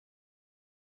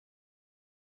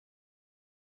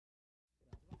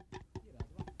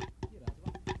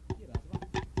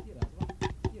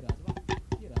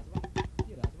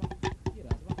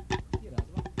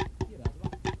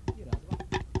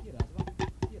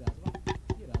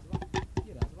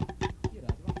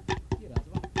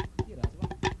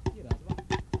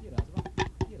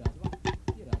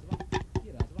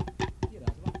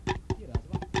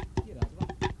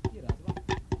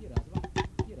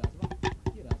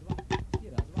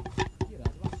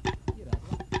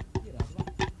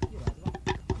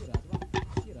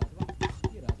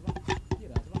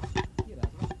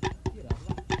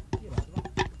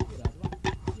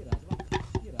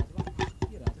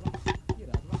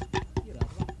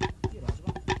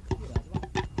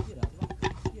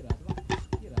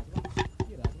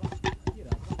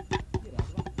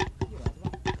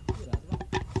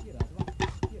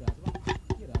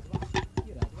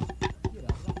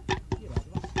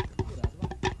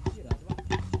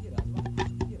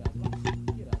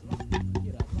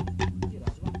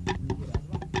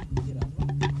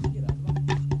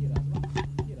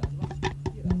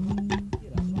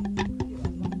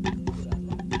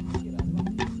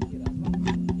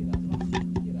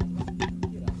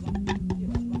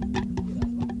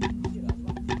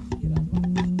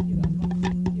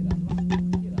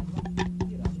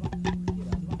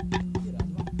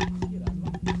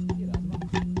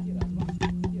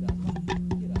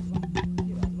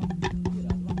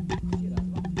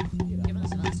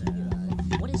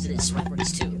its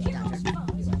reference to, Doctor?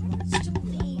 To the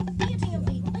deity of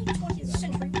the late 20th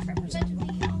century, which represented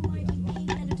the almighty being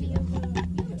entity of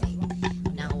unity.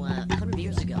 Now, 100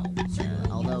 years ago,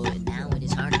 although now it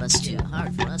is hard for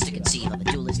us to conceive of a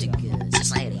dualistic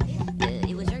society,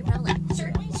 it was very prevalent.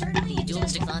 Certainly. The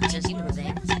dualistic thought seemed to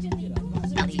prevail.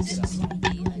 Now, the existence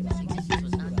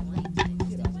was not quite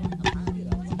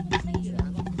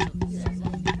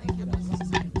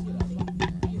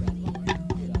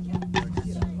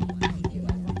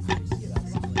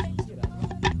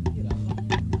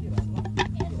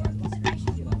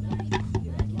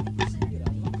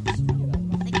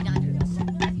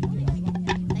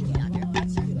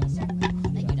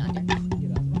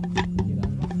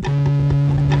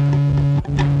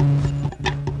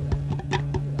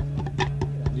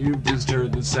You've just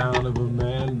heard the sound of a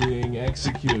man being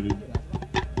executed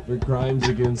for crimes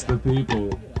against the people.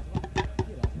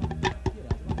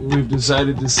 We've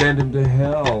decided to send him to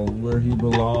hell, where he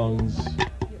belongs.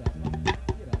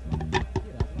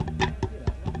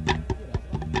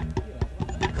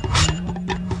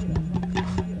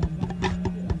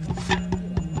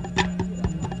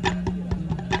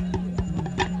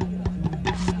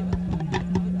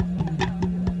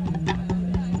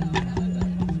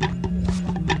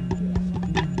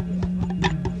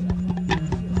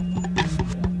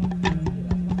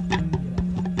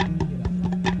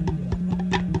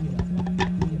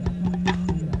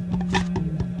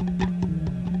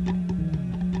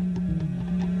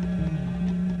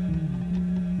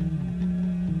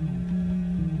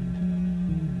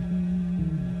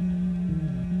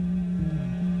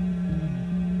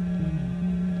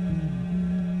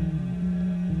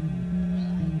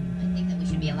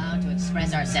 be allowed to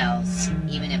express ourselves,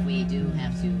 even if we do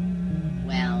have to,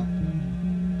 well,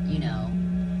 you know,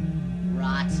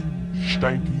 rot.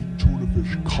 Stanky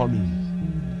Tunafish Cunny.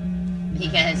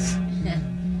 Because,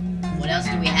 what else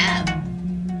do we have?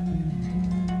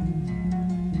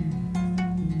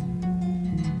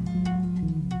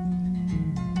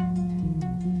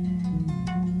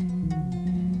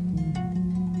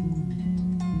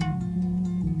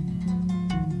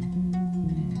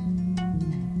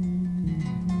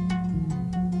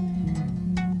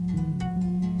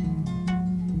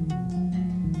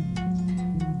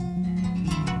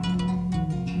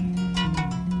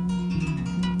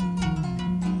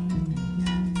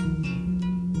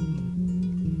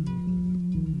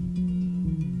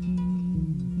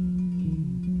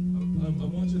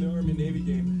 I'm watching the Army-Navy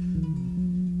game,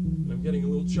 and I'm getting a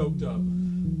little choked up.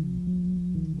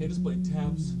 They just played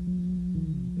taps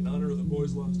in honor of the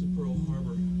boys lost at Pearl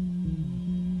Harbor.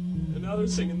 And now they're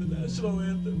singing the national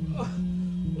anthem.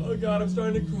 Oh God, I'm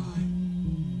starting to cry.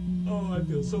 Oh, I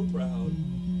feel so proud.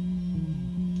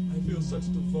 I feel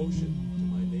such devotion to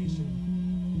my nation.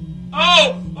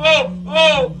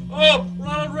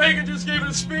 Ronald Reagan just gave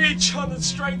a speech on the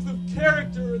strength of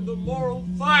character and the moral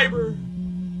fiber.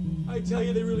 I tell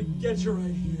you, they really get you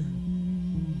right here.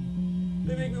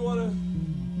 They make me want to...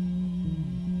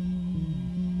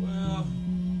 Well,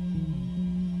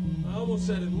 I almost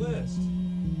said enlist.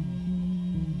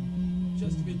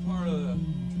 Just to be part of the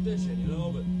tradition, you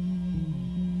know, but...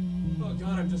 Oh,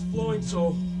 God, I'm just flowing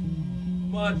so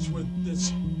much with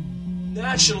this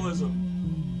nationalism.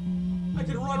 I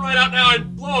could run right out now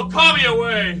and blow a commie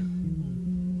away.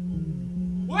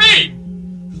 Wait!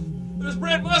 There's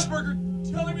Brent Musburger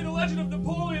telling me the legend of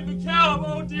Napoleon McCallum.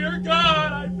 Oh, dear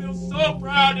God, I feel so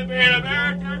proud to be an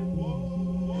American.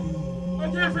 I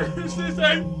can't finish this.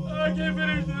 I can't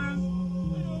finish this.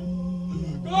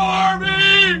 Go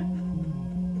Army!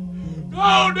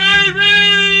 Go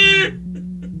Navy!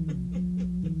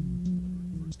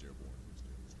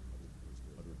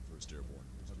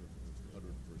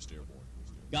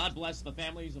 God bless the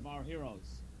families of our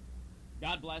heroes.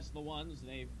 God bless the ones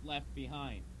they've left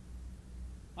behind.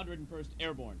 101st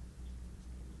Airborne.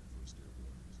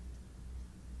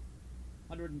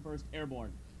 101st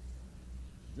Airborne.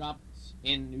 Dropped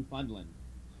in Newfoundland.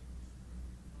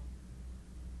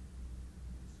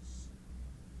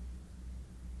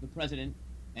 The President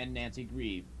and Nancy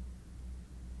Grieve.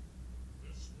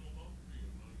 This will not be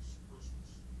a nice Christmas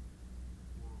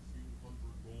for a few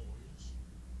hundred boys.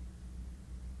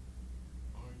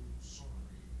 I'm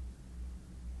sorry.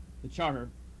 The charter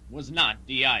was not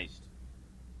de-iced.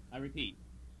 I repeat,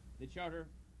 the charter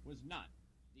was not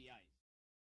de-iced.